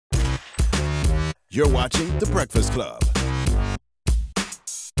You're watching The Breakfast Club.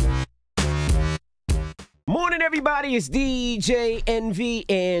 Morning, everybody. It's DJ NV,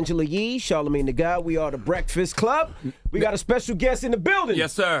 Angela Yee, Charlamagne the God. We are The Breakfast Club. We got a special guest in the building.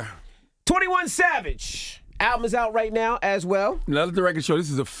 Yes, sir. 21 Savage. Album is out right now as well. Now, let the record show this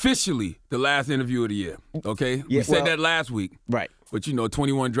is officially the last interview of the year, okay? Yeah, we said that last week. Right. But,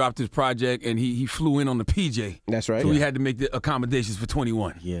 21 dropped his project, and he flew in on the PJ. That's right. So we had to make the accommodations for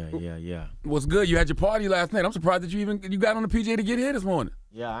 21. Yeah. What's good? You had your party last night. I'm surprised that you got on the PJ to get here this morning.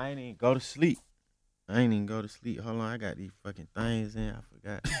 Yeah, I ain't even go to sleep. Hold on, I got these fucking things in. I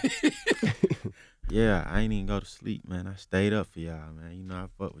forgot. Yeah, I ain't even go to sleep, man. I stayed up for y'all, man. You know I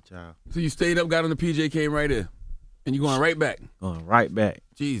fuck with y'all. So you stayed up, got on the PJ, came right here. And you going right back? Going right back.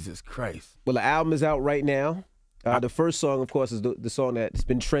 Jesus Christ. Well, the album is out right now. The first song, of course, is the song that's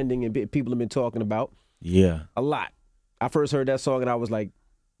been trending and people have been talking about. Yeah. A lot. I first heard that song and I was like,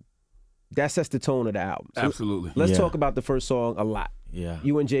 that sets the tone of the album. So absolutely. Let's talk about the first song a lot. Yeah.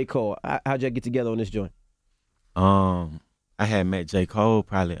 You and J. Cole, how'd y'all get together on this joint? I had met J. Cole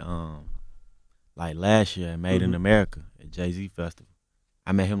probably like last year at Made in America at Jay-Z Festival.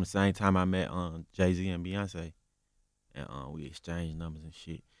 I met him the same time I met Jay-Z and Beyonce. And we exchanged numbers and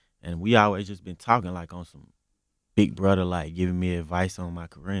shit. And we always just been talking like on some big brother, like giving me advice on my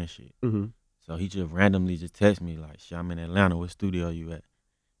career and shit. Mm-hmm. So he just randomly just texted me like, "Shit, I'm in Atlanta. What studio you at?"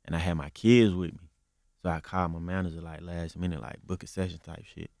 And I had my kids with me. So I called my manager like last minute, like book a session type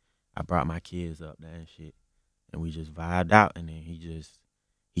shit. I brought my kids up there and shit. And we just vibed out. And then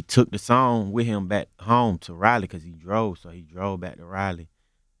he took the song with him back home to Raleigh because he drove. So he drove back to Raleigh.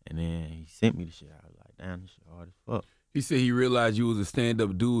 And then he sent me the shit. I was like, damn, this shit hard as fuck. He said he realized you was a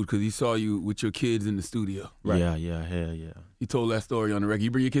stand-up dude because he saw you with your kids in the studio. Right. Yeah, hell yeah. He told that story on the record. You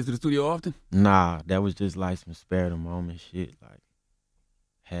bring your kids to the studio often? Nah, that was just like some spare the moment shit. Like,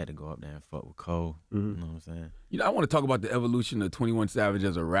 had to go up there and fuck with Cole. You know what I'm saying? I want to talk about the evolution of 21 Savage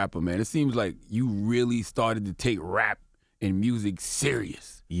as a rapper, man. It seems like you really started to take rap and music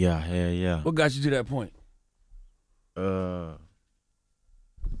serious. Yeah, hell yeah. What got you to that point? I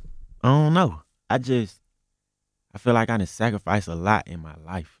don't know. I feel like I done sacrificed a lot in my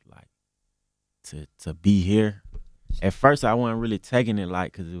life, like, to be here. At first, I wasn't really taking it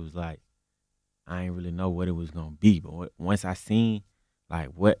like, because it was like, I ain't really know what it was going to be. But once I seen, like,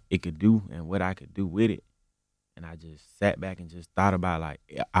 what it could do and what I could do with it, and I just sat back and just thought about, like,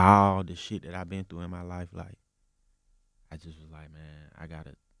 all the shit that I've been through in my life, like, I just was like, man, I got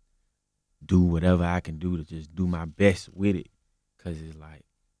to do whatever I can do to just do my best with it, because it's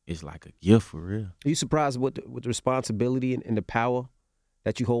like a gift for real. Are you surprised with the responsibility and the power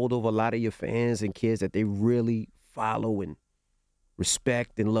that you hold over a lot of your fans and kids, that they really follow and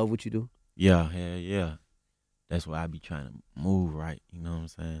respect and love what you do? Yeah, hell yeah. That's why I be trying to move right, you know what I'm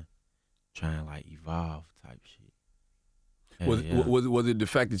saying? Trying like evolve type shit. Was it the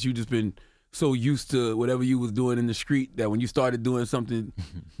fact that you just been so used to whatever you was doing in the street that when you started doing something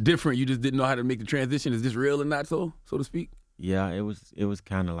different, you just didn't know how to make the transition? Is this real or not so to speak? Yeah, it was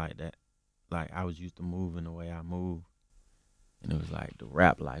kind of like that. Like, I was used to moving the way I move, and it was like the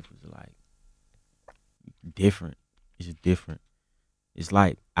rap life was like different. It's just different. It's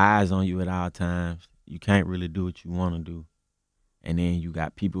like eyes on you at all times. You can't really do what you want to do, and then you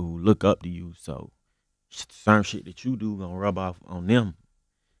got people who look up to you. So certain shit that you do gonna rub off on them,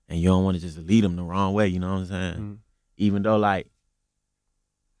 and you don't want to just lead them the wrong way. You know what I'm saying? Mm-hmm. Even though like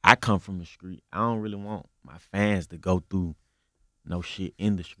I come from the street, I don't really want my fans to go through no shit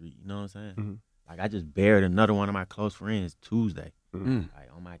in the street, you know what I'm saying? Mm-hmm. Like, I just buried another one of my close friends Tuesday, like,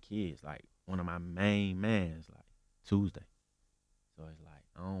 on my kids, like, one of my main mans, like, Tuesday. So it's like,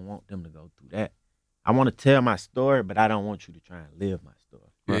 I don't want them to go through that. I want to tell my story, but I don't want you to try and live my story.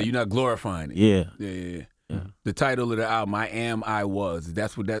 Yeah, right? You're not glorifying it. Yeah. Yeah. The title of the album, I Am, I Was, is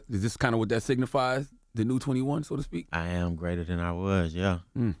this kind of what that signifies? The new 21, so to speak? I am greater than I was, yeah.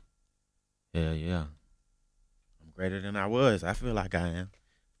 Hell yeah. Greater than I was. I feel like I am.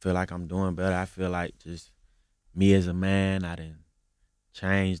 I feel like I'm doing better. I feel like just me as a man, I done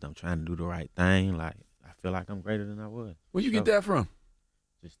changed. I'm trying to do the right thing. Like, I feel like I'm greater than I was. Where you get that from?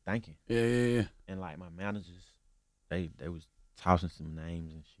 Just thinking. Yeah. And like my managers, they was tossing some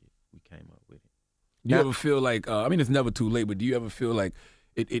names and shit. We came up with it. Do you ever feel like, I mean, it's never too late, but do you ever feel like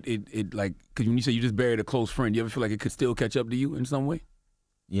it like, because when you say you just buried a close friend, do you ever feel like it could still catch up to you in some way?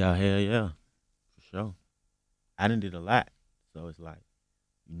 Yeah, hell yeah. For sure. I done did a lot, so it's like,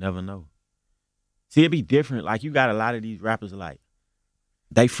 you never know. See, it be different. Like, you got a lot of these rappers, like,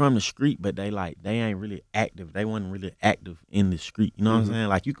 they from the street, but they ain't really active. They wasn't really active in the street. You know what I'm saying?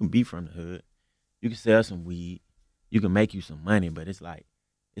 Like, you can be from the hood. You can sell some weed. You can make you some money, but it's like,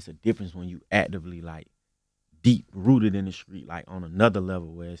 it's a difference when you actively like deep rooted in the street, like on another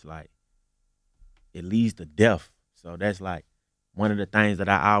level where it's like it leads to death. So that's like one of the things that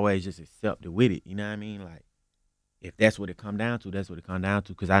I always just accepted with it. You know what I mean? Like if that's what it come down to, that's what it come down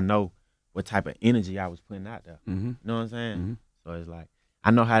to. Cause I know what type of energy I was putting out there. Mm-hmm. You know what I'm saying? Mm-hmm. So it's like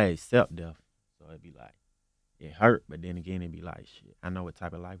I know how to accept death. So it'd be like it hurt, but then again it'd be like shit. I know what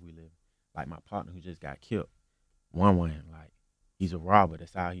type of life we live. Like my partner who just got killed. One like he's a robber.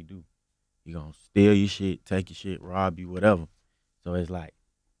 That's how he do. He gonna steal your shit, take your shit, rob you, whatever. So it's like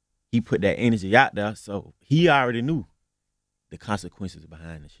he put that energy out there, so he already knew the consequences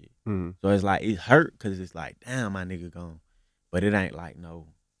behind the shit. Mm-hmm. So it's like it hurt because it's like, damn, my nigga gone. But it ain't like no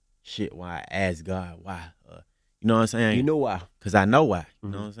shit. Why I ask God why? You know what I'm saying? You know why? Cause I know why. You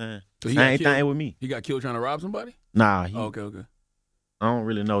Mm-hmm. know what I'm saying? So he Same got killed? thing with me. He got killed trying to rob somebody? Nah, Okay. I don't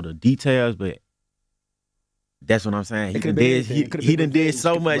really know the details, but that's what I'm saying. It could've been anything. It could've He been done did revenge.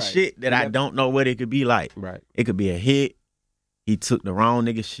 so much Right. shit that I don't know what it could be like. Right. It could be a hit. He took the wrong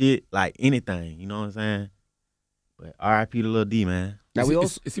nigga shit, like anything. You know what I'm saying? But R.I.P. to Lil D, man. Now we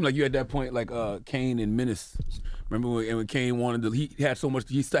also it seemed like you at that point like Kane and Menace. Remember when Kane wanted to? He had so much.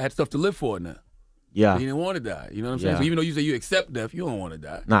 He had stuff to live for now. Yeah. He didn't want to die. You know what I'm saying? Yeah. So even though you say you accept death, you don't want to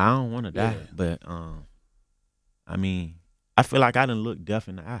die. Nah, I don't want to die. Yeah. But I mean, I feel like I done looked death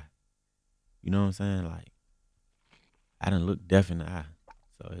in the eye. You know what I'm saying? Like, I done looked death in the eye.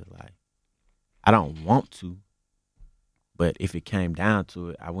 So it's like, I don't want to, but if it came down to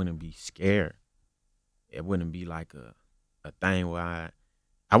it, I wouldn't be scared. It wouldn't be like a thing where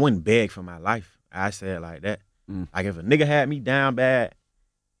I wouldn't beg for my life. I say it like that. Like if a nigga had me down bad,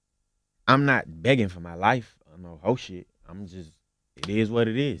 I'm not begging for my life or no whole shit. I'm just, it is what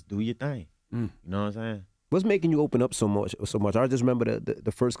it is. Do your thing. You know what I'm saying? what's making you open up so much? I just remember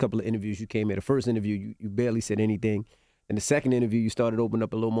the first couple of interviews you came here. The first interview, you barely said anything. And the second interview, you started to open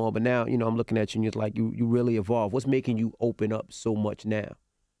up a little more. But now, I'm looking at you and you're like, you really evolved. What's making you open up so much now?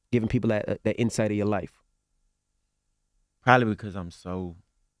 Giving people that insight of your life? Probably because I'm so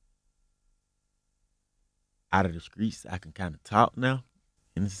out of the streets, I can kind of talk now,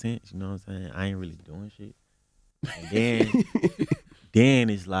 in a sense. You know what I'm saying? I ain't really doing shit. And then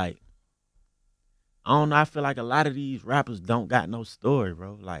it's like, I don't know, I feel like a lot of these rappers don't got no story,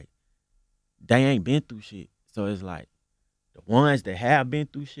 bro. Like, they ain't been through shit. So it's like, the ones that have been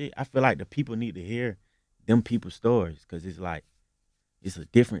through shit, I feel like the people need to hear them people's stories. Because it's like, it's a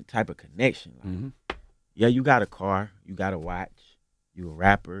different type of connection. Like, yeah, you got a car, you got a watch, you a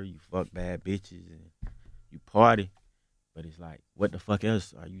rapper, you fuck bad bitches, and you party. But it's like, what the fuck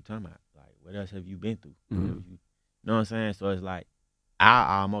else are you talking about? Like, what else have you been through? You know what I'm saying? So it's like,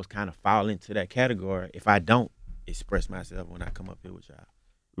 I almost kind of fall into that category if I don't express myself when I come up here with y'all.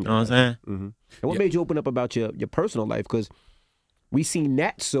 You know what I'm saying? And what made you open up about your personal life? Because we seen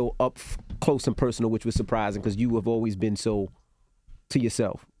that so up close and personal, which was surprising because you have always been so to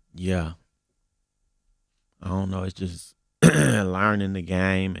yourself. Yeah. I don't know. It's just learning the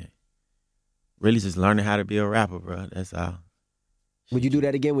game and really just learning how to be a rapper, bro. That's all. Would you do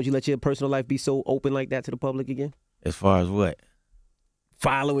that again? Would you let your personal life be so open like that to the public again? As far as what?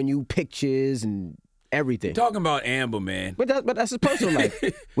 Following you, pictures and everything. Talking about Amber, man. But that's his personal life.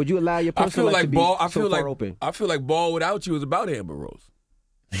 Would you allow your personal life to be so far open? I feel like Ball Without You is about Amber Rose.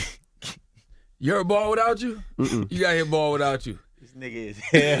 You heard Ball Without You? You got to hear Ball Without You. This nigga is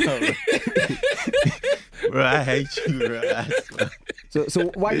hell. Bro, I hate you, bro. I swear.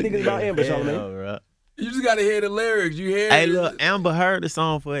 So why you think it's about Amber, Charlamagne? Bro. You just got to hear the lyrics. You hear Hey, look, Amber heard the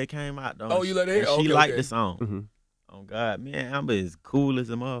song before it came out, though. Oh, you let her hear? She Okay, liked okay. the song. Oh, God. Man, Amber is cool as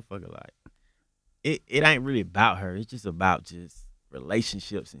a motherfucker. Like, it ain't really about her. It's just about just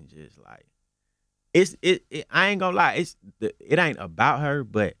relationships and just, like, I ain't gonna lie. It ain't about her,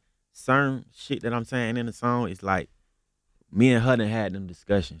 but certain shit that I'm saying in the song, it's like, me and her done had them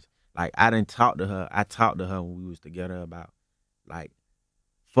discussions. Like, I done talked to her. I talked to her when we was together about, like,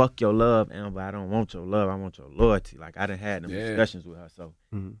 fuck your love, Amber. I don't want your love. I want your loyalty. Like, I done had them discussions with her. So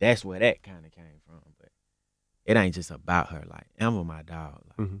that's where that kind of came from. But it ain't just about her. Like, Amber, my dog.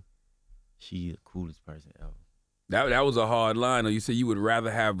 Like, she the coolest person ever. That was a hard line. Though. You said you would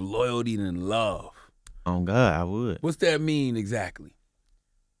rather have loyalty than love. On God, I would. What's that mean exactly?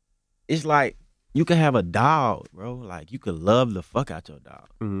 It's like, you can have a dog, bro. Like, you could love the fuck out your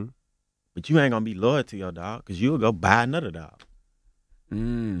dog. But you ain't gonna be loyal to your dog because you'll go buy another dog. You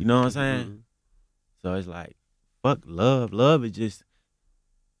know what I'm saying? So it's like, fuck love. Love is just,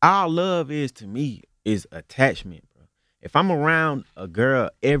 all love is to me is attachment, bro. If I'm around a girl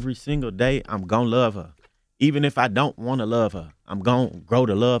every single day, I'm gonna love her. Even if I don't wanna love her, I'm gonna grow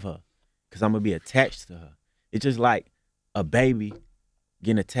to love her because I'm gonna be attached to her. It's just like a baby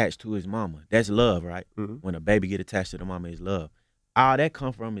getting attached to his mama. That's love, right? Mm-hmm. When a baby get attached to the mama is love. All that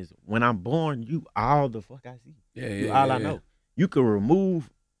come from is when I'm born, you all the fuck I see. You all I know. You could remove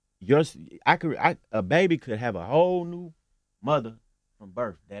a baby could have a whole new mother from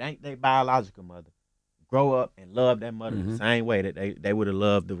birth that ain't their biological mother. Grow up and love that mother the same way that they would have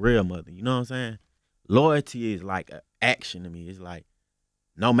loved the real mother. You know what I'm saying? Loyalty is like an action to me. It's like,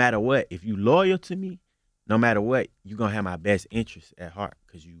 no matter what, if you loyal to me, no matter what, you're going to have my best interest at heart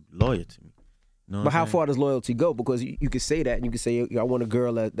because you loyal to me. You know But how far does loyalty go? Because you could say that, and you could say, I want a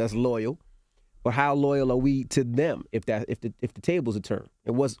girl that's loyal. But how loyal are we to them if the tables are turned?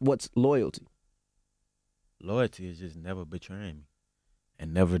 And what's loyalty? Loyalty is just never betraying me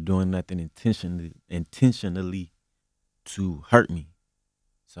and never doing nothing intentionally to hurt me.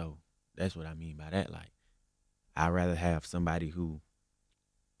 So that's what I mean by that. Like, I'd rather have somebody who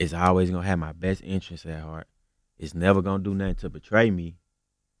is always gonna have my best interests at heart, is never gonna do nothing to betray me,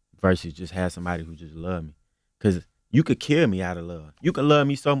 versus just have somebody who just love me. Cause you could kill me out of love. You can love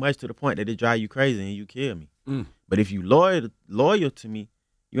me so much to the point that it drive you crazy and you kill me. But if you loyal to me,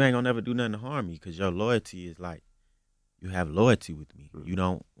 you ain't gonna never do nothing to harm me, cause your loyalty is like, you have loyalty with me. You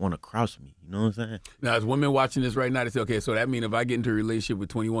don't want to cross me. You know what I'm saying? Now, as women watching this right now, they say, okay, so that means if I get into a relationship with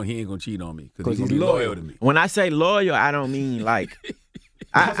 21, he ain't going to cheat on me because he's loyal to me. When I say loyal, I don't mean like,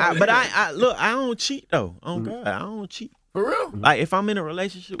 I look, I don't cheat though. Oh God, I don't cheat. For real? Like if I'm in a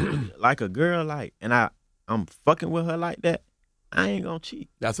relationship with like a girl, like, and I'm fucking with her like that, I ain't gonna cheat.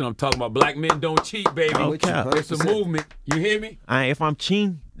 That's what I'm talking about. Black men don't cheat, baby. Okay. It's a movement. You hear me? If I'm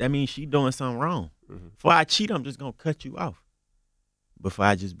cheating, that means she doing something wrong. Before I cheat, I'm just gonna cut you off. Before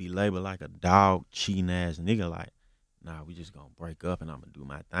I just be labeled like a dog, cheating ass nigga, like, nah, we just gonna break up and I'm gonna do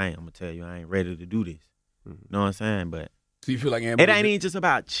my thing. I'm gonna tell you I ain't ready to do this. You know what I'm saying? But so you feel like it ain't even just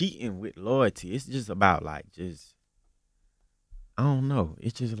about cheating with loyalty. It's just about like I don't know.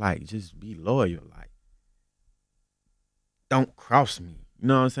 It's just like just be loyal. Like, don't cross me. You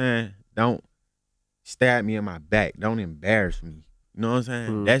know what I'm saying? Don't stab me in my back. Don't embarrass me. You know what I'm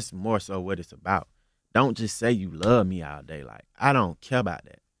saying? That's more so what it's about. Don't just say you love me all day. Like, I don't care about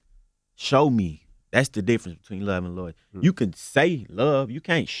that. Show me. That's the difference between love and loyalty. You can say love. You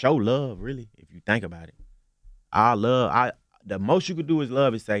can't show love, really, if you think about it. The most you could do is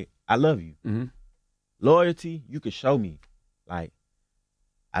love is say, I love you. Loyalty, you could show me. Like,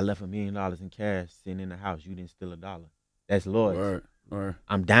 I left $1 million in cash sitting in the house. You didn't steal $1. That's loyalty. Word.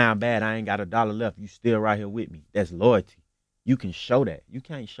 I'm down bad. I ain't got $1 left. You still right here with me. That's loyalty. You can show that. You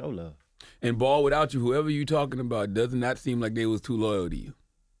can't show love. And ball without you, whoever you talking about, does not seem like they was too loyal to you.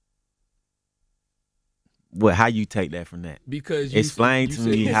 What? How you take that from that? Because explain to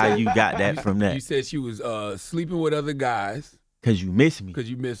me how you got that from that. You said she was sleeping with other guys. Cause you miss me. Because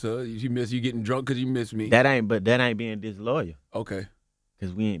you miss her. You miss you getting drunk because you miss me. That ain't being disloyal. Okay.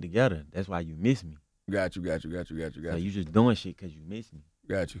 Cause we ain't together. That's why you miss me. Got you. So you just doing shit cause you miss me.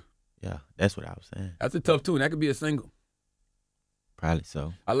 Got you. Yeah, that's what I was saying. That's a tough tune. That could be a single. Probably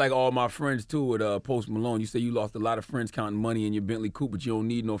so. I like All My Friends too with Post Malone. You say you lost a lot of friends counting money in your Bentley coupe, but you don't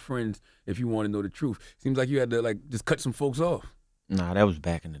need no friends if you want to know the truth. Seems like you had to just cut some folks off. Nah, that was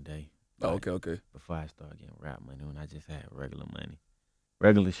back in the day. Oh, okay. Before I started getting rap money, when I just had regular money,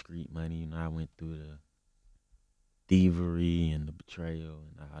 regular street money. You know, I went through the thievery and the betrayal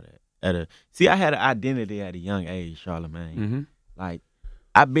and all that. See, I had an identity at a young age, Charlamagne. Like,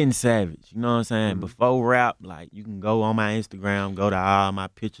 I've been savage, you know what I'm saying? Before rap, like, you can go on my Instagram, go to all my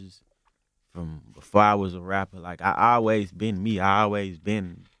pictures from before I was a rapper. Like, I always been me. I always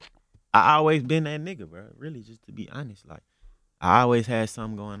been that nigga, bro. Really, just to be honest. Like, I always had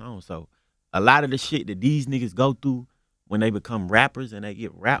something going on. So, a lot of the shit that these niggas go through when they become rappers and they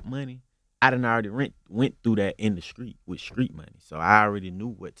get rap money, I done already went through that in the street with street money. So, I already knew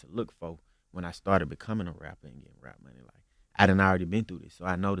what to look for when I started becoming a rapper and getting rap money. Like, I done already been through this, so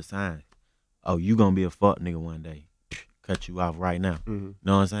I know the signs. Oh, you gonna be a fuck nigga one day. Cut you off right now. Know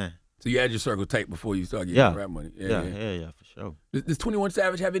what I'm saying? So you had your circle tight before you started getting rap money. Yeah, for sure. Does 21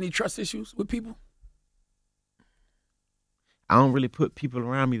 Savage have any trust issues with people? I don't really put people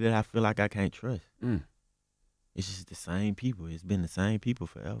around me that I feel like I can't trust. It's just the same people. It's been the same people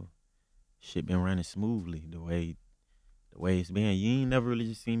forever. Shit been running smoothly the way it's been. You ain't never really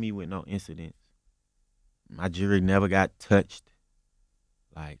just seen me with no incidents. My jewelry never got touched.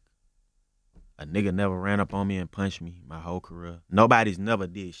 Like, a nigga never ran up on me and punched me my whole career. Nobody's never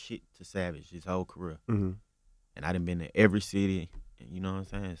did shit to Savage his whole career. And I done been to every city, and you know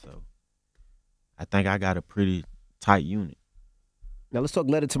what I'm saying? So, I think I got a pretty tight unit. Now let's talk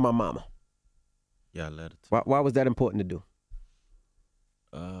Letter to My Mama. Yeah, Letter to Why was that important to do?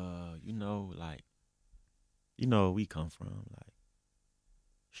 You know, like, you know where we come from. Like,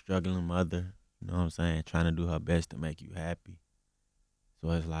 struggling mother, you know what I'm saying, trying to do her best to make you happy.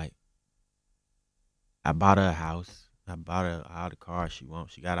 So it's like, I bought her a house. I bought her all the cars she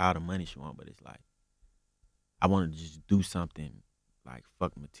wants. She got all the money she wants, but it's like, I wanted to just do something like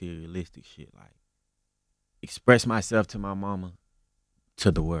fuck materialistic shit, like express myself to my mama,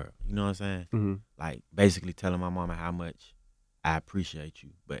 to the world. You know what I'm saying? Mm-hmm. Like basically telling my mama how much I appreciate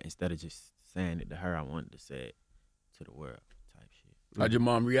you, but instead of just saying it to her, I wanted to say it to the world type shit. How'd your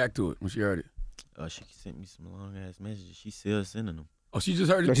mom react to it when she heard it? She sent me some long ass messages. She still sending them. Oh, she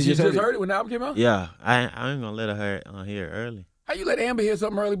just heard it. So She just heard it when the album came out. Yeah, I ain't gonna let her hear it early. How you let Amber hear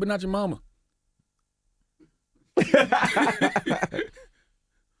something early, but not your mama?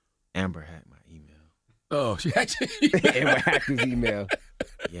 Amber hacked my email. Oh, she actually. Amber hacked his email.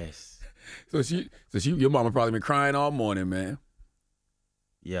 Yes. So your mama probably been crying all morning, man.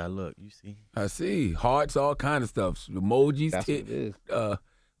 Yeah, look, you see. I see hearts, all kind of stuff, emojis. That's what it is.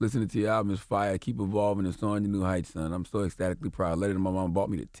 Listening to your album is fire. Keep evolving and soaring to new heights, son. I'm so ecstatically proud. Letter to my mom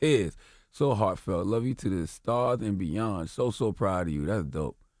brought me to tears. So heartfelt. Love you to the stars and beyond. So proud of you. That's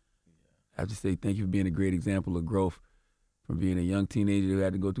dope. I have to say thank you for being a great example of growth. From being a young teenager who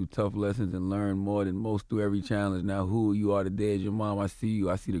had to go through tough lessons and learn more than most through every challenge. Now who you are today as your mom, I see you.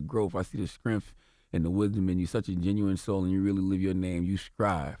 I see the growth. I see the strength and the wisdom in you. Such a genuine soul, and you really live your name. You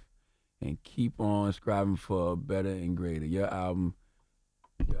strive and keep on striving for better and greater. Your album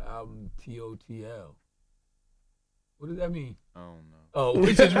TOTL. What does that mean? I don't know. Oh,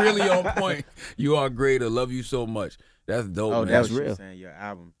 which is really on point. You are great. I love you so much. That's dope, Oh, man. that's real. real. Saying your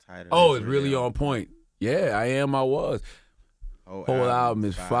album title. Oh, is it's really on point. Yeah, I am. I was. Whole album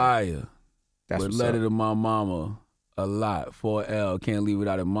is fire. That's But what's letter up. to my mama, a lot. 4L, can't leave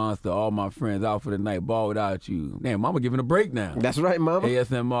without a monster. All my friends out for the night, ball without you. Damn, mama giving a break now. That's right, mama.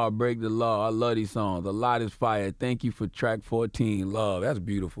 ASMR, break the law. I love these songs. A lot is fire. Thank you for track 14, love. That's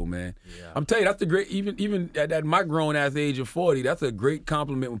beautiful, man. Yeah. I'm telling you, that's the great. Even at my grown ass age of 40, that's a great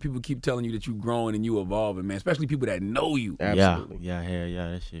compliment when people keep telling you that you growing and you evolving, man. Especially people that know you. Absolutely. Yeah, hell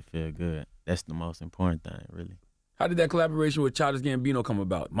yeah, that shit feel good. That's the most important thing, really. How did that collaboration with Childish Gambino come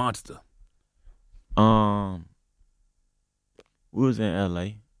about? Monster. We was in LA.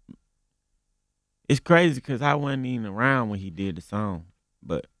 It's crazy because I wasn't even around when he did the song,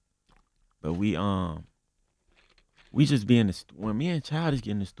 but we just be in the when me and Childish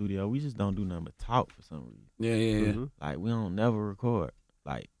get in the studio, we just don't do nothing but talk for some reason. Yeah. Mm-hmm. Like we don't never record.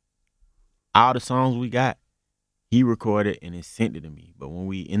 Like all the songs we got, he recorded and then sent it to me. But when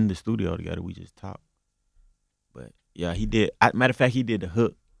we in the studio together, we just talk. But yeah, he did. Matter of fact, he did the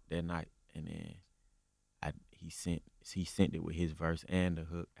hook that night, and then he sent it with his verse and the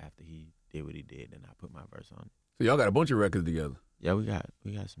hook after he did what he did, and I put my verse on it. So y'all got a bunch of records together. Yeah, we got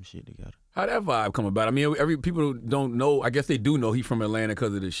some shit together. How that vibe come about? I mean, every people don't know. I guess they do know he from Atlanta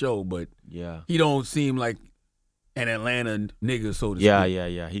because of the show, but Yeah. he don't seem like an Atlanta nigga, so to Yeah.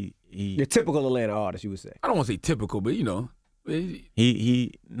 speak. Your typical Atlanta artist, you would say. I don't want to say typical, but you know,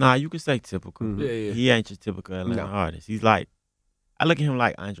 Nah, you could say typical. Mhm. Yeah. He ain't your typical Atlanta No. artist. He's like, I look at him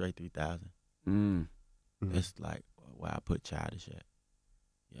like Andre 3000. Mm. Mhm. That's like where I put Childish at.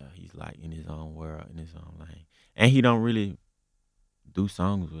 Yeah, he's like in his own world, in his own lane. And he don't really do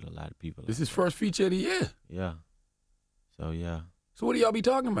songs with a lot of people. This like is that. first feature of the year. Yeah. So yeah. So what do y'all be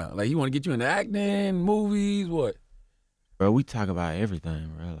talking about? Like, he want to get you into acting, movies, what? Bro, we talk about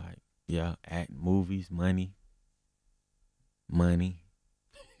everything, bro. Like, yeah, act, movies, money.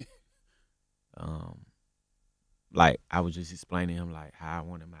 Like I was just explaining to him like how I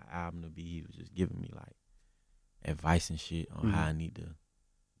wanted my album to be. He was just giving me like advice and shit on how I need to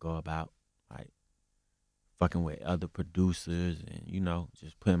go about like fucking with other producers and, you know,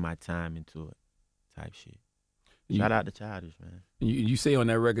 just putting my time into it type shit. Shout out to Childish, man. You say on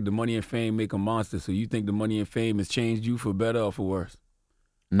that record, the money and fame make a monster. So you think the money and fame has changed you for better or for worse?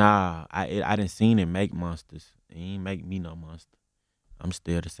 Nah, I done seen it make monsters. It ain't make me no monster. I'm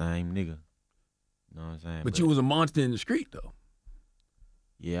still the same nigga. You know what I'm saying? But you was a monster in the street, though.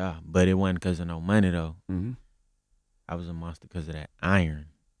 Yeah, but it wasn't because of no money, though. Mm-hmm. I was a monster because of that iron.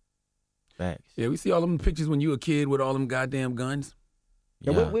 Facts. Yeah, we see all them pictures when you were a kid with all them goddamn guns.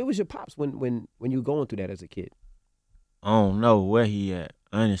 Yeah. Yeah. Where was your pops when you were going through that as a kid? I don't know where he at,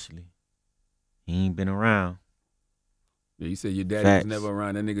 honestly. He ain't been around. Yeah, you said your daddy Facts. was never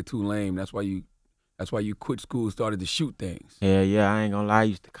around. That nigga too lame. That's why you quit school, started to shoot things. Yeah, I ain't gonna lie. I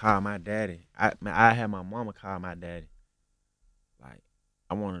used to call my daddy. I had my mama call my daddy. Like,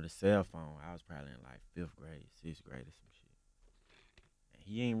 I wanted a cell phone. I was probably in like 5th grade, 6th grade or some shit. And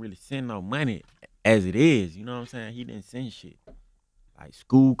he ain't really send no money as it is. You know what I'm saying? He didn't send shit. Like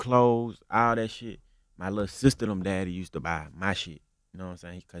school clothes, all that shit. My little sister, them daddy used to buy my shit. You know what I'm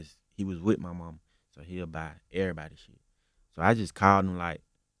saying? Because he was with my mom, so he'll buy everybody shit. So I just called him like,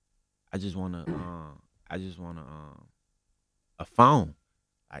 I just wanna a phone.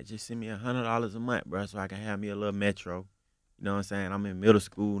 Like just send me $100 a month, bro, so I can have me a little Metro. You know what I'm saying? I'm in middle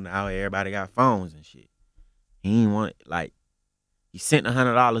school now. Everybody got phones and shit. He ain't want like he sent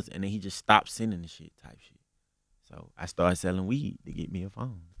 $100 and then he just stopped sending the shit type shit. So I started selling weed to get me a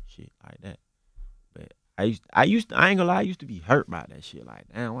phone, shit like that. But I ain't gonna lie, I used to be hurt by that shit. Like,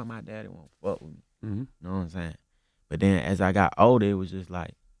 damn, why my daddy won't fuck with me? You know what I'm saying? But then as I got older, it was just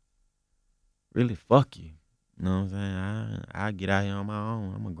like, really, fuck you. You know what I'm saying? I get out here on my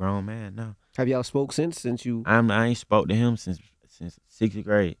own. I'm a grown man now. Have y'all spoke since you? I ain't spoke to him since 6th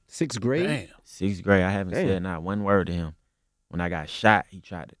grade. 6th grade? Damn. 6th grade, I haven't Damn. said not one word to him. When I got shot, he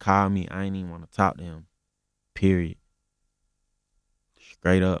tried to call me. I ain't even want to talk to him. Period.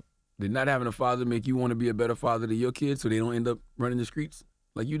 Straight up. Did not having a father make you want to be a better father to your kids so they don't end up running the streets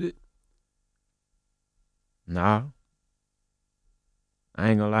like you did? Nah. I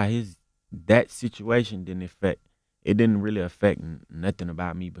ain't gonna lie, that situation didn't really affect nothing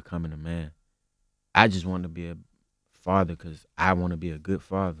about me becoming a man. I just wanted to be a father because I want to be a good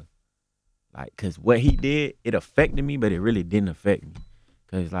father. Like, cause what he did, it affected me, but it really didn't affect me.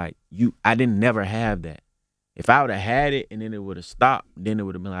 Cause like I didn't never have that. If I would have had it and then it would have stopped, then it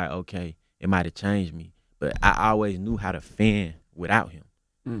would have been like, okay, it might have changed me. But I always knew how to fend without him.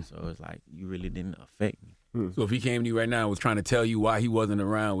 So it's like, you really didn't affect me. So if he came to you right now and was trying to tell you why he wasn't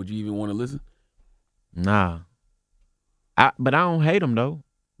around, would you even want to listen? Nah. But I don't hate him though.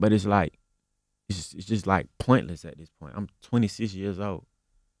 But it's like, it's just like pointless at this point. I'm 26 years old.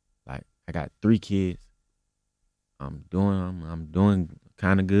 Like, I got 3 kids. I'm doing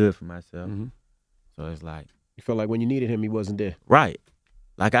kind of good for myself. So it's like, You felt like when you needed him, he wasn't there. right.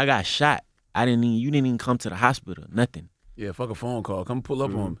 Like, I got shot. You didn't even come to the hospital, nothing. Yeah, fuck a phone call. Come pull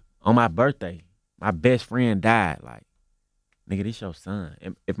up on me. On my birthday, my best friend died. Like, nigga, this your son.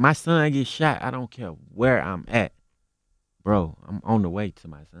 If my son gets shot, I don't care where I'm at. Bro, I'm on the way to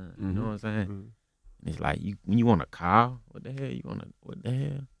my son. You know what I'm saying? And it's like, when you want to call, what the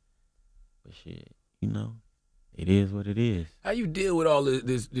hell? But shit, you know, it is what it is. How you deal with all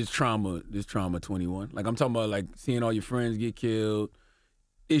this trauma, 21? Like, I'm talking about, like, seeing all your friends get killed,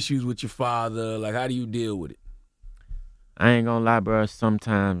 issues with your father. Like, how do you deal with it? I ain't gonna lie, bro.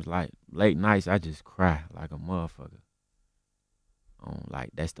 Sometimes, like, late nights, I just cry like a motherfucker.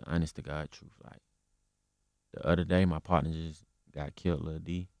 Like, that's the honest to God truth. Like, the other day, my partner just got killed, Lil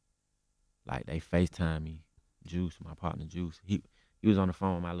D. Like, they FaceTime me, Juice, my partner Juice. He was on the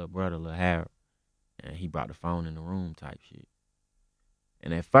phone with my little brother, Lil Harold, and he brought the phone in the room type shit.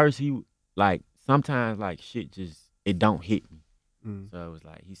 And at first, sometimes, like, shit just, it don't hit me. So it was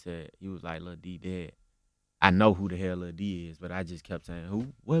like, he was like, Lil D dead. I know who the hell Lil D is, but I just kept saying, who?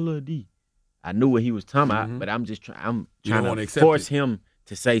 What Lil D? I knew what he was talking about, but I'm trying to force him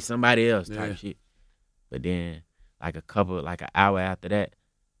to say somebody else type shit. But then, like an hour after that,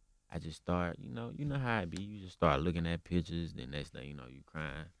 I just start, you know how it be. You just start looking at pictures. Then next thing you know, you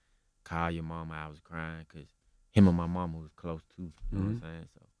crying. Call your mama. I was crying because him and my mama was close too. You know what I'm saying?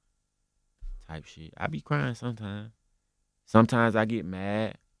 So type shit. I be crying sometimes. Sometimes I get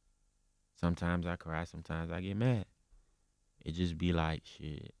mad. Sometimes I cry. Sometimes I get mad. It just be like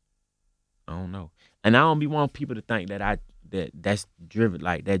shit. I don't know. And I don't be wanting people to think that that's driven,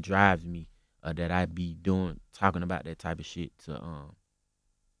 like that drives me, or that I be talking about that type of shit to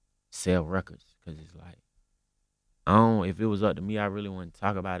sell records. Cause it's like, if it was up to me, I really wouldn't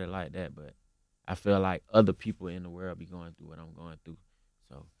talk about it like that. But I feel like other people in the world be going through what I'm going through.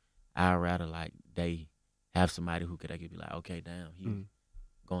 So I'd rather like they have somebody who could be like, okay, damn, he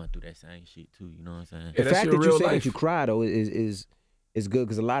going through that same shit too. You know what I'm saying? The fact that you say that you cry though is good,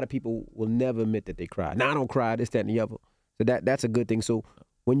 because a lot of people will never admit that they cry. Now I don't cry, this, that, and the other. So that's a good thing. So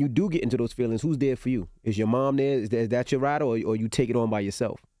when you do get into those feelings, who's there for you? Is your mom there? Is that your rider, or you take it on by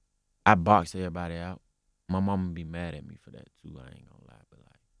yourself? I box everybody out. My mama be mad at me for that too. I ain't gonna lie, but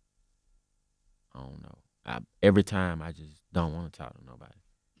like, I don't know. Every time I just don't want to talk to nobody.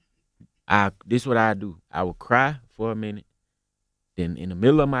 This is what I do. I will cry for a minute. Then in the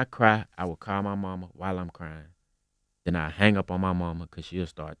middle of my cry, I will call my mama while I'm crying. Then I hang up on my mama because she'll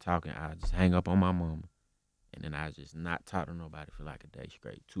start talking. I just hang up on my mama. And then I just not talk to nobody for like a day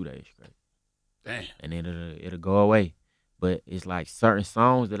straight, 2 days straight. Damn. And then it'll go away. But it's like certain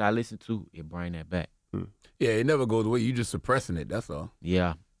songs that I listen to, it bring that back. Yeah, it never goes away. You just suppressing it, that's all.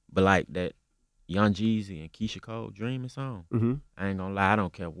 Yeah. But like that Young Jeezy and Keisha Cole Dreaming song, I ain't gonna lie, I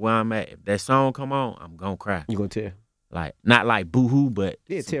don't care where I'm at. If that song come on, I'm gonna cry. You gonna tear? Like, not like boo-hoo, but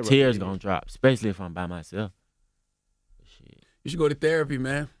Yeah, tears gonna drop, especially if I'm by myself. Shit. You should go to therapy,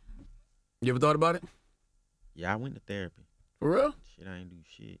 man. You ever thought about it? Yeah, I went to therapy. For real? Shit, I ain't do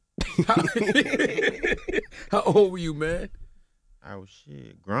shit. How old were you, man? I was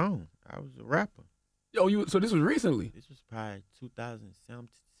grown. I was a rapper. Yo, so this was recently. This was probably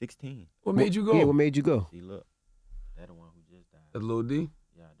 2016. What made you go? Yeah, what made you go? See, look, that the one who just died. That's Lil D?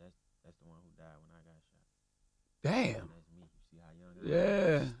 Yeah, that's the one who died when I got shot. Damn. That's me. You see how young it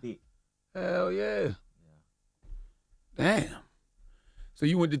Yeah. is? Stick. Hell yeah. Yeah. Damn. So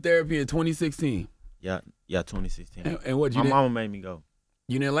you went to therapy in 2016. Yeah, 2016. And what, My mama made me go.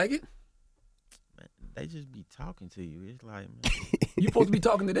 You didn't like it? Man, they just be talking to you. It's like, man. You supposed to be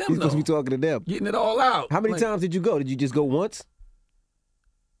talking to them, You're though. supposed to be talking to them. Getting it all out. How many Like, times did you go? Did you just go once?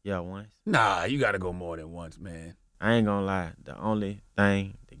 Yeah, once. Nah, you got to go more than once, man. I ain't gonna lie. The only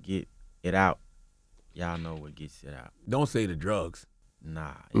thing to get it out, y'all know what gets it out. Don't say the drugs.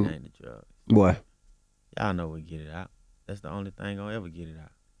 Nah, it ain't the drugs. What? Y'all know what get it out. That's the only thing gonna ever get it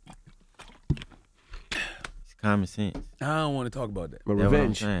out. It's common sense. I don't want to talk about that. My That's what I'm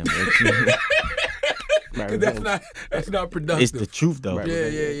revenge. saying, My 'Cause revenge. that's not productive. it's the truth though. Right.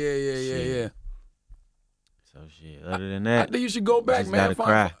 Yeah. So shit. Other than I that, think you should go back, just man. gotta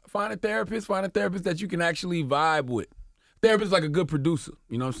cry. Find a therapist. Find a therapist that you can actually vibe with. Therapist like a good producer.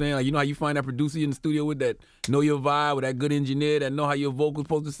 You know what I'm saying? Like, you know how you find that producer in the studio with that know your vibe, with that good engineer that know how your vocals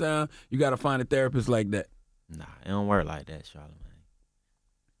supposed to sound. You got to find a therapist like that. nah, it don't work like that, Charlamagne.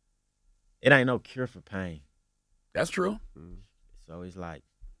 It ain't no cure for pain. That's true. So it's like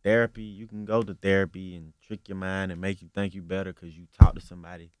therapy. You can go to therapy and trick your mind and make you think you better because you talk to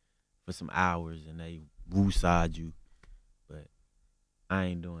somebody for some hours and they woo-side you. But I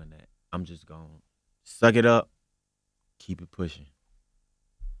ain't doing that. I'm just gonna suck it up, keep it pushing,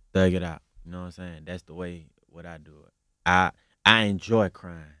 thug it out. You know what I'm saying? That's the way what I do it. I enjoy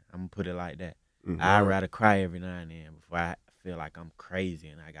crying. I'm gonna put it like that. Mm-hmm. I'd rather cry every now and then before I feel like I'm crazy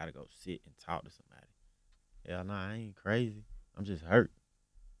and I gotta go sit and talk to somebody. Hell no, I ain't crazy. I'm just hurt.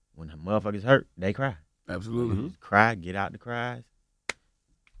 When the motherfuckers hurt, they cry. Absolutely. Just cry, get out the cries.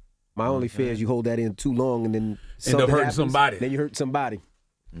 My only fear is you hold that in too long and then End up something hurting happens, somebody. Then you hurt somebody.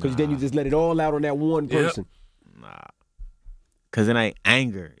 Because then you Nah. just let it all out on that one Yep. person. Nah. Cause it ain't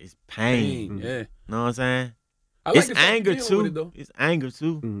anger, it's pain. Yeah. Know what I'm saying? I like It's the fact you're anger dealing with it, too. though. It's anger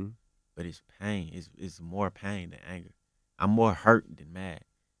too. Mm-hmm. But it's pain. It's more pain than anger. I'm more hurt than mad.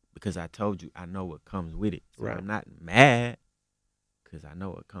 Because I told you I know what comes with it. So Right. I'm not mad because I know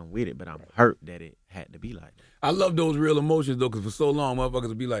what comes with it, but I'm hurt that it had to be like that. I love those real emotions, though, because for so long, motherfuckers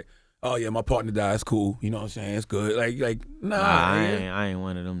would be like, oh, yeah, my partner died. It's cool. You know what I'm saying? It's good. Nah. I ain't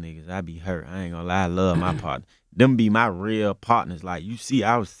one of them niggas. I be hurt. I ain't gonna lie. I love my partner. Them be my real partners. Like, you see,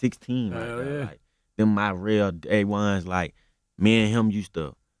 I was 16. Like, Hell that. yeah. Like, them my real day ones. Like, me and him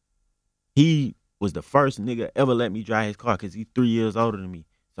he was the first nigga ever let me drive his car because he's 3 years older than me.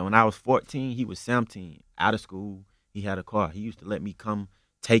 So when I was 14, he was 17, out of school. He had a car. He used to let me come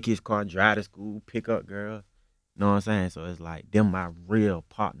take his car, drive to school, pick up girls. You know what I'm saying? So it's like, them my real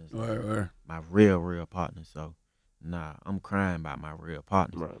partners. Right. My real partners. So, nah, I'm crying about my real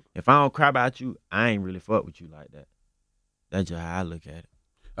partners. Right. If I don't cry about you, I ain't really fuck with you like that. That's just how I look at it.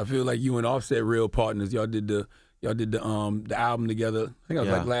 I feel like you and Offset real partners. Y'all did the album together. I think it was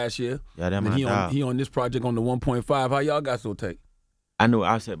Yeah. like last year. Yeah, that And my he dog. he on this project on the 1.5. How y'all got so tight? I knew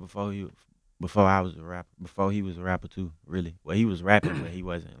Offset before I was a rapper. Before he was a rapper too, really. Well, he was rapping, but he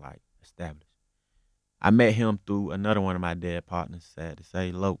wasn't like established. I met him through another one of my dead partners, sad to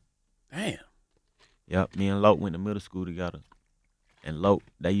say, Lope. Damn. Yep, me and Lope went to middle school together. And Lope,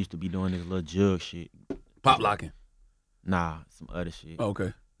 they used to be doing this little jug shit. Pop locking. Nah, some other shit. Oh,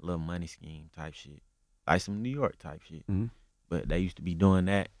 okay. Little money scheme type shit. Like some New York type shit. Mhm. But they used to be doing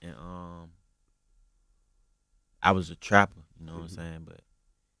that, and I was a trapper, you know what I'm saying? But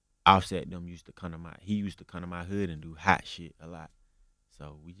Offset them used to come to my hood and do hot shit a lot.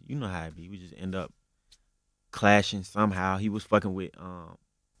 So you know how it be. We just end up clashing somehow. He was fucking with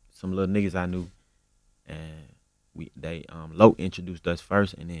some little niggas I knew, and Loke introduced us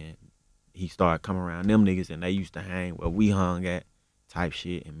first, and then he started coming around them niggas, and they used to hang where we hung at, type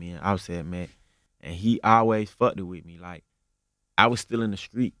shit. And me and Offset met, and he always fucked it with me. Like, I was still in the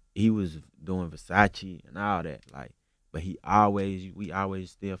street. He was doing Versace and all that. Like, but we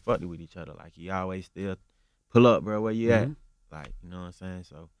always still fucked it with each other. Like, he always still pull up, bro, where you at? Like, you know what I'm saying?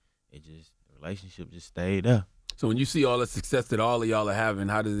 So the relationship just stayed up. So when you see all the success that all of y'all are having,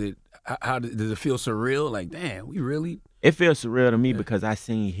 does it feel surreal? Like, damn, we really? It feels surreal to me because I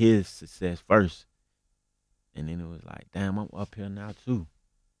seen his success first. And then it was like, damn, I'm up here now too,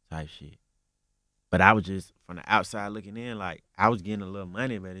 type shit. But I was just, from the outside looking in, like, I was getting a little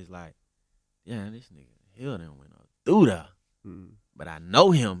money, but it's like, yeah, this nigga, hell done went up through there. But I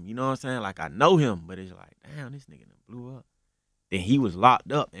know him, you know what I'm saying? Like, I know him, but it's like, damn, this nigga done blew up. Then he was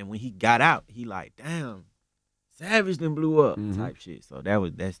locked up, and when he got out, he like, damn, Savage done blew up type shit. So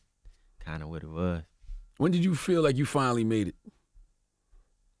that's kind of what it was. When did you feel like you finally made it?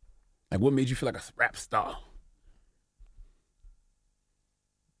 Like, what made you feel like a rap star?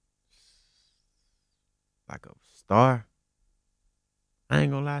 Like a star? I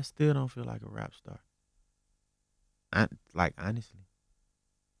ain't gonna lie, I still don't feel like a rap star. Like, honestly.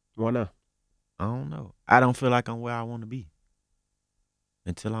 Why not? I don't know. I don't feel like I'm where I want to be.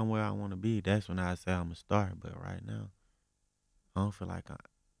 Until I'm where I want to be, that's when I say I'm a star. But right now, I don't feel like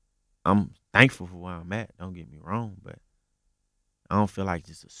I'm thankful for where I'm at. Don't get me wrong, but I don't feel like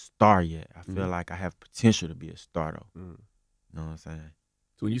just a star yet. I feel like I have potential to be a star, though. You know what I'm saying?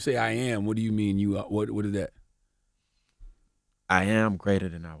 So when you say I am, what do you mean? You what is that? I am greater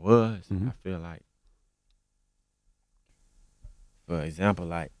than I was. I feel like, for example,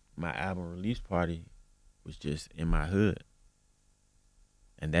 like my album release party was just in my hood.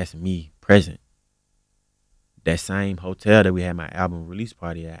 And that's me present. That same hotel that we had my album release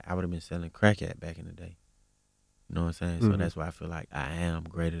party at, I would have been selling crack at back in the day. You know what I'm saying? So that's why I feel like I am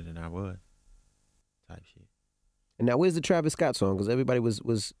greater than I was. Type shit. And now, where's the Travis Scott song? Because everybody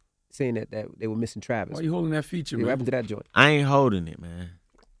was saying that they were missing Travis. Why are you holding that feature, What man? happened to that joint? I ain't holding it, man.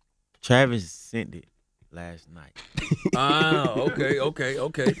 Travis sent it last night. Okay.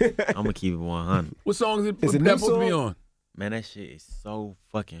 I'm gonna keep it 100. What song is it Is it that new supposed to be song? on? Man, that shit is so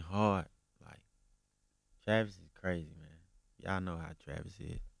fucking hard. Like, Travis is crazy, man. Y'all know how Travis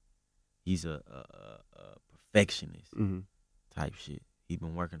is. He's a perfectionist type shit. He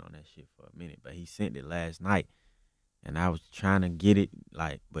been working on that shit for a minute, but he sent it last night, and I was trying to get it,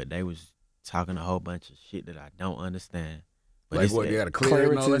 like, but they was talking a whole bunch of shit that I don't understand. But Like what? They got to clear it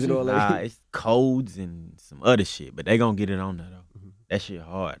and all that Clearances and all shit? that. Nah, it's codes and some other shit, but they gonna get it on there though. That shit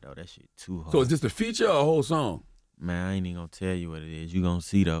hard though. That shit too hard. So is this a feature or a whole song? Man, I ain't even gonna tell you what it is. You gonna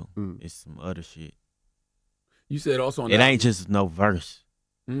see though. It's some other shit. You said also on It the ain't just no verse.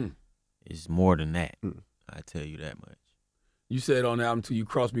 album. It's more than that. I tell you that much. You said on the album too, you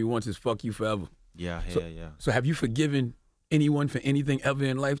crossed me once, it's fuck you forever. Yeah, hell yeah. So have you forgiven anyone for anything ever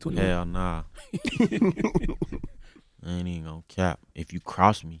in life, 21? Hell nah. I ain't even gonna cap. If you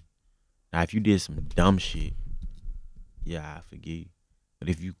cross me, now if you did some dumb shit, yeah, I forgive you. But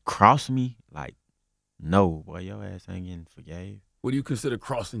if you cross me, like, no, boy, your ass ain't getting forgave. What do you consider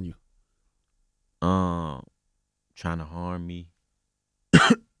crossing you? Trying to harm me.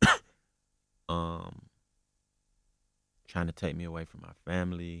 Trying to take me away from my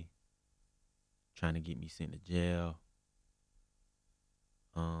family. Trying to get me sent to jail.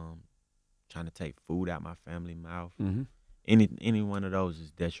 Trying to take food out my family mouth. Any one of those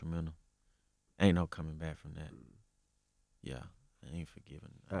is detrimental. Ain't no coming back from that. Yeah, I ain't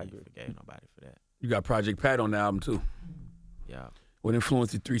forgiving. I ain't forgave nobody for that. You got Project Pat on the album too. Yeah. What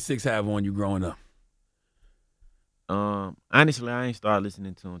influence did 3-6 have on you growing up? Honestly, I ain't started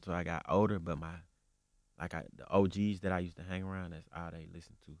listening to him until I got older, but the OGs that I used to hang around, that's all they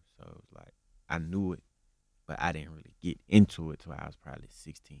listened to. So it was like, I knew it, but I didn't really get into it till I was probably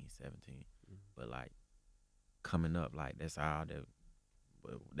 16, 17. But like, coming up, like, that's all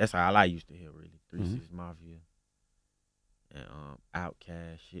I used to hear, really. 3-6 Mafia and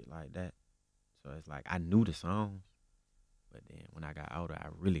Outkast, shit like that. So it's like, I knew the songs, but then when I got older, I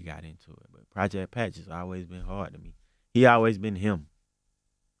really got into it. But Project Pat just always been hard to me. He always been him,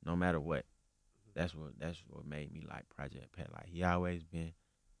 no matter what. That's what made me like Project Pat. Like, he always been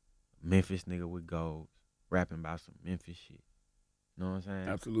a Memphis nigga with goals, rapping about some Memphis shit. You know what I'm saying?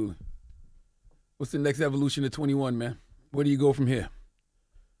 Absolutely. What's the next evolution of 21, man? Where do you go from here?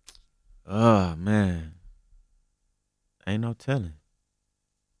 Oh, man. Ain't no telling.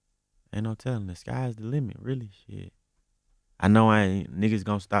 The sky's the limit, really, shit. I know niggas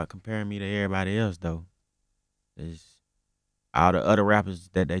gonna stop comparing me to everybody else, though. There's all the other rappers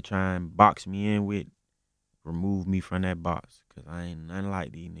that they try and box me in with, remove me from that box, because I ain't nothing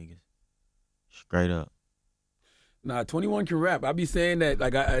like these niggas. Straight up. Nah, 21 can rap. I be saying that,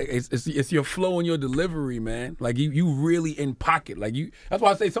 like, it's your flow and your delivery, man. Like, you really in pocket. Like, that's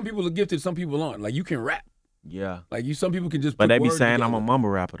why I say some people are gifted, some people aren't. Like, you can rap. Yeah. Like, some people can just But put they be words saying together. I'm a mumble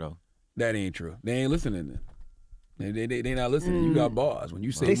rapper, though. That ain't true. They ain't listening then. They not listening. You got bars. When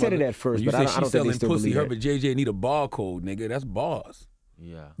you say They said it at first, when you but say I don't she think they selling still pussy, believe her it. but JJ need a barcode, nigga. That's bars.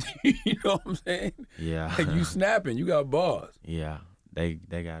 Yeah. You know what I'm saying? Yeah. Like, you snapping. You got bars. Yeah. They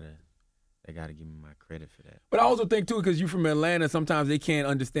gotta give me my credit for that. But I also think too, because you from Atlanta, sometimes they can't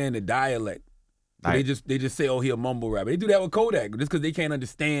understand the dialect. So Like, they just say, oh, he a mumble rapper. They do that with Kodak just because they can't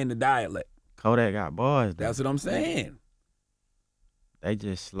understand the dialect. Kodak got bars, though. That's what I'm saying. They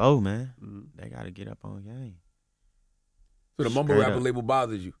just slow, man. Mhm. They gotta get up on game. So the mumble Straight rapper up. label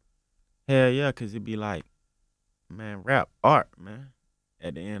bothers you. Hell yeah, cause it be like, man, rap art, man.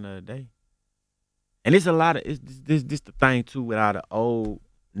 At the end of the day, and it's a lot of this the thing too with all the old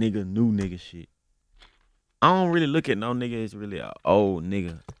nigga, new nigga shit. I don't really look at no nigga as really a old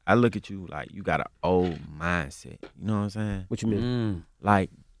nigga. I look at you like you got an old mindset. You know what I'm saying? What you mean?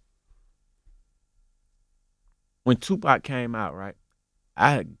 Like when Tupac came out, right?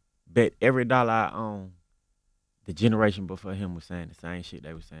 I bet every dollar I own the generation before him was saying the same shit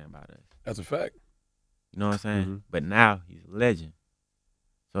they were saying about us. That's a fact. You know what I'm saying? Mhm. But now he's a legend.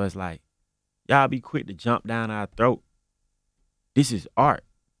 So it's like, y'all be quick to jump down our throat. This is art.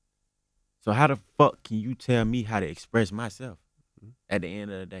 So how the fuck can you tell me how to express myself at the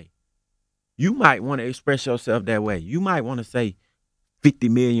end of the day? You might want to express yourself that way. You might want to say 50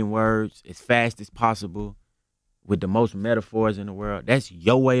 million words as fast as possible with the most metaphors in the world. That's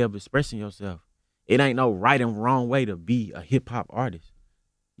your way of expressing yourself. It ain't no right and wrong way to be a hip hop artist.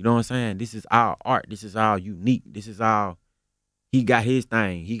 You know what I'm saying? This is our art. This is our unique. This is our, he got his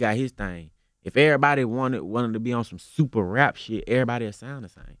thing. He got his thing. If everybody wanted to be on some super rap shit, everybody will sound the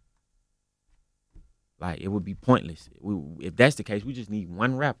same. Like, it would be pointless. If that's the case, we just need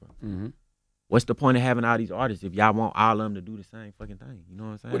one rapper. Mm-hmm. What's the point of having all these artists if y'all want all of them to do the same fucking thing? You know what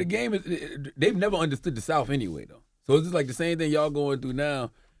I'm saying? Well, the game is, they've never understood the South anyway, though. So it's just like the same thing y'all going through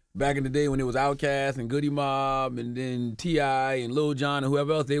now. Back in the day when it was Outkast and Goody Mob and then T.I. and Lil Jon and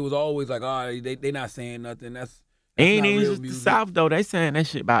whoever else, they was always like, oh, they not saying nothing. That's ain't not even real just the music. South, though. They saying that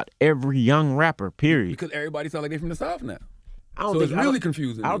shit about every young rapper, period. Because everybody sound like they from the South now. I don't So think it's really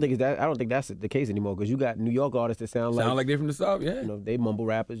confusing. I don't think that's the case anymore because you got New York artists that sound like they from the South, yeah. you know, they mumble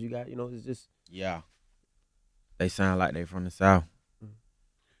rappers. You got, you know, it's just Yeah. They sound like they from the South.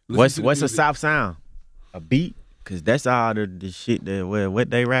 Listen to the What's a music. South sound? A beat? Because that's all the shit that, what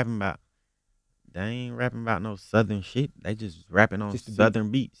they rapping about. They ain't rapping about no Southern shit. They just rapping on Just the beat. Southern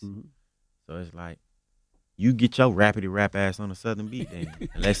beats. Mhm. So it's like, you get your rapidy rap ass on a Southern beat then.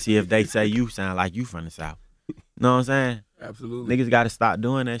 And let's see if they say you sound like you from the South. You know what I'm saying? Absolutely. Niggas got to stop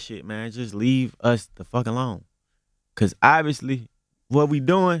doing that shit, man. Just leave us the fuck alone. Because obviously, what we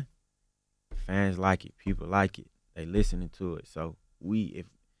doing, fans like it. People like it. They listening to it. So if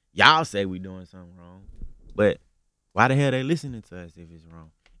y'all say we doing something wrong, but why the hell they listening to us if it's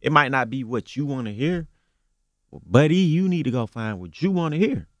wrong? It might not be what you want to hear. Well, buddy, you need to go find what you want to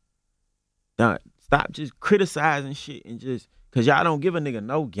hear. Stop just criticizing shit and just, because y'all don't give a nigga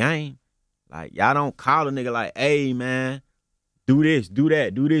no game. Like, y'all don't call a nigga like, hey, man, do this, do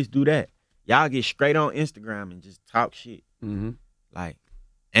that, do this, do that. Y'all get straight on Instagram and just talk shit. Mm-hmm. Like,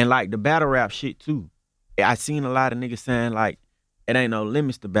 and like the battle rap shit too. I seen a lot of niggas saying like, it ain't no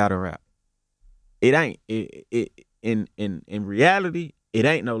limits to battle rap. It ain't. In reality, it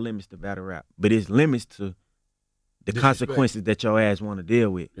ain't no limits to battle rap. But it's limits to the Disrespect. consequences that your ass want to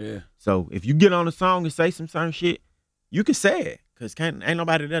deal with. Yeah. So if you get on a song and say some certain shit, you can say it. Because ain't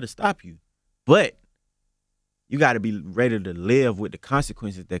nobody there to stop you. But you got to be ready to live with the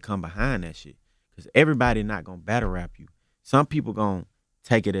consequences that come behind that shit. Because everybody not going to battle rap you. Some people going to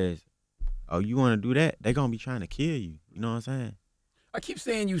take it as, oh, you want to do that? They going to be trying to kill you. You know what I'm saying? I keep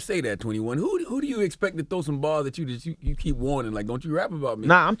saying you say that, 21. Who do you expect to throw some bars at you that you keep warning? Like, don't you rap about me?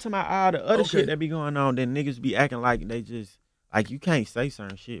 Nah, I'm talking about all the other Okay. shit that be going on. Then niggas be acting like they just, like, you can't say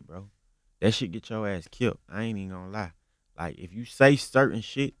certain shit, bro. That shit get your ass killed. I ain't even gonna lie. Like, if you say certain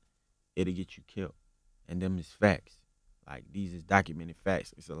shit, it'll get you killed. And them is facts. Like, these is documented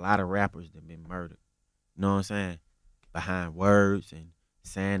facts. It's a lot of rappers that been murdered. You know what I'm saying? Behind words and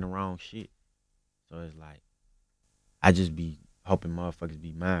saying the wrong shit. So it's like, I just be hoping motherfuckers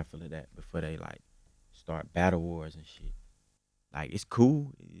be mindful of that before they like start battle wars and shit. Like, it's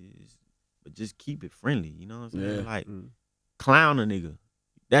cool, but just keep it friendly. You know what I'm saying? Yeah. Like, clown a nigga.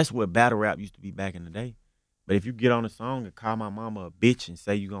 That's what battle rap used to be back in the day. But if you get on a song and call my mama a bitch and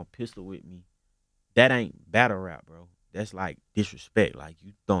say you gonna pistol with me, that ain't battle rap, bro. That's like disrespect. Like,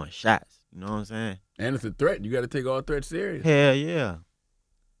 you throwing shots. You know what I'm saying? And it's a threat. You got to take all threats serious. Hell yeah.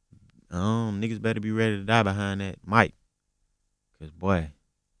 Niggas better be ready to die behind that mic. Cause boy,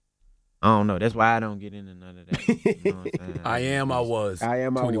 I don't know. That's why I don't get into none of that. You know what I'm saying? I was. I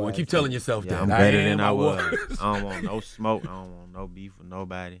am, I 21. was. Keep telling yourself Yeah, that. I'm better am, than I was. was. I don't want no smoke. I don't want no beef with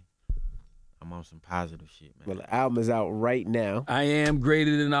nobody. I'm on some positive shit, man. Well, the album is out right now. I am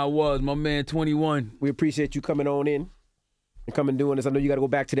greater than I was. My man, 21. We appreciate you coming on in and coming doing this. I know you got to go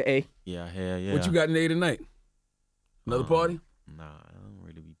back to the A. Yeah, hell yeah. What you got in A tonight? Another party? Nah, I don't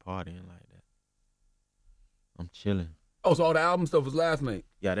really be partying like that. I'm chilling. Oh, so all the album stuff was last night.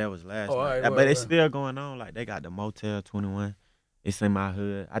 Yeah, that was last Oh, all night. right, but well, it's well. still going on. Like, they got the Motel 21. It's in my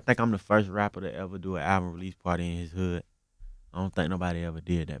hood. I think I'm the first rapper to ever do an album release party in his hood. I don't think nobody ever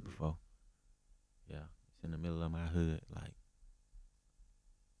did that before. Yeah, it's in the middle of my hood, like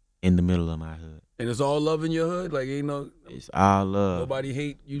in the middle of my hood. And it's all love in your hood? Like, ain't no... It's all love. Nobody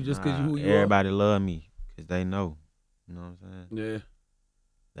hate you just because you who you everybody love me because they know. You know what I'm saying? Yeah.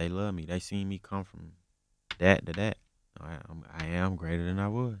 They love me. They seen me come from that to that. I am greater than I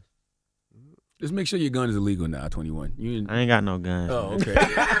was. Just make sure your gun is illegal now, 21. I ain't got no guns. Oh, okay.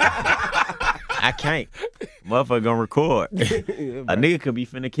 I can't. Motherfucker gonna record. A nigga could be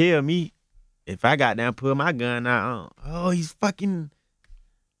finna kill me if I got down, pull my gun out. Oh, he's fucking...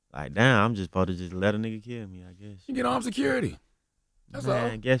 Like, damn, I'm just supposed to just let a nigga kill me, I guess. You get armed security. That's all.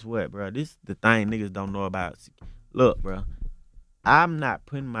 Man, guess what, bro? This the thing niggas don't know about. Look, bro, I'm not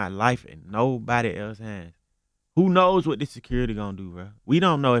putting my life in nobody else's hands. Who knows what this security gonna do, bro? We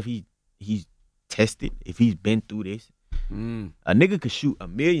don't know if he's tested, if he's been through this. A nigga could shoot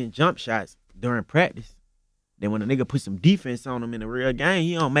 1,000,000 jump shots during practice. Then when a nigga put some defense on him in the real game,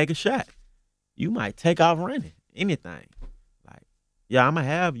 he don't make a shot. You might take off running, anything. Like, yeah, I'ma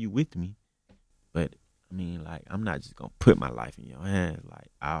have you with me, but I mean, like, I'm not just gonna put my life in your hands,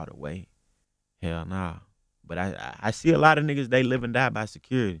 like, all the way. Hell nah. But I see a lot of niggas, they live and die by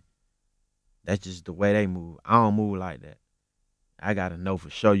security. That's just the way they move. I don't move like that. I gotta know for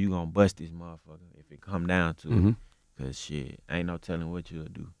sure you gonna bust this motherfucker if it come down to it. Cause shit, ain't no telling what you'll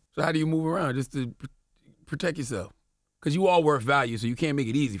do. So how do you move around just to protect yourself? Cause you all worth value, so you can't make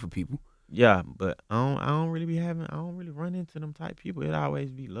it easy for people. Yeah, but I don't really run into them type people. It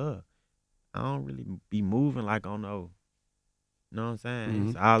always be love. I don't really be moving like on no. You know what I'm saying?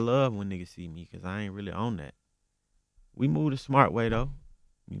 It's all love when niggas see me, cause I ain't really on that. We move the smart way though.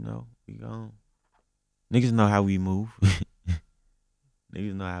 You know, we gone. Niggas know how we move.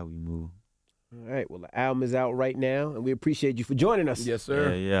 Niggas know how we move. All right, well, the album is out right now, and we appreciate you for joining us. Yes,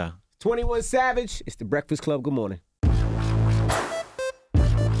 sir. Yeah. 21 Savage, it's The Breakfast Club. Good morning.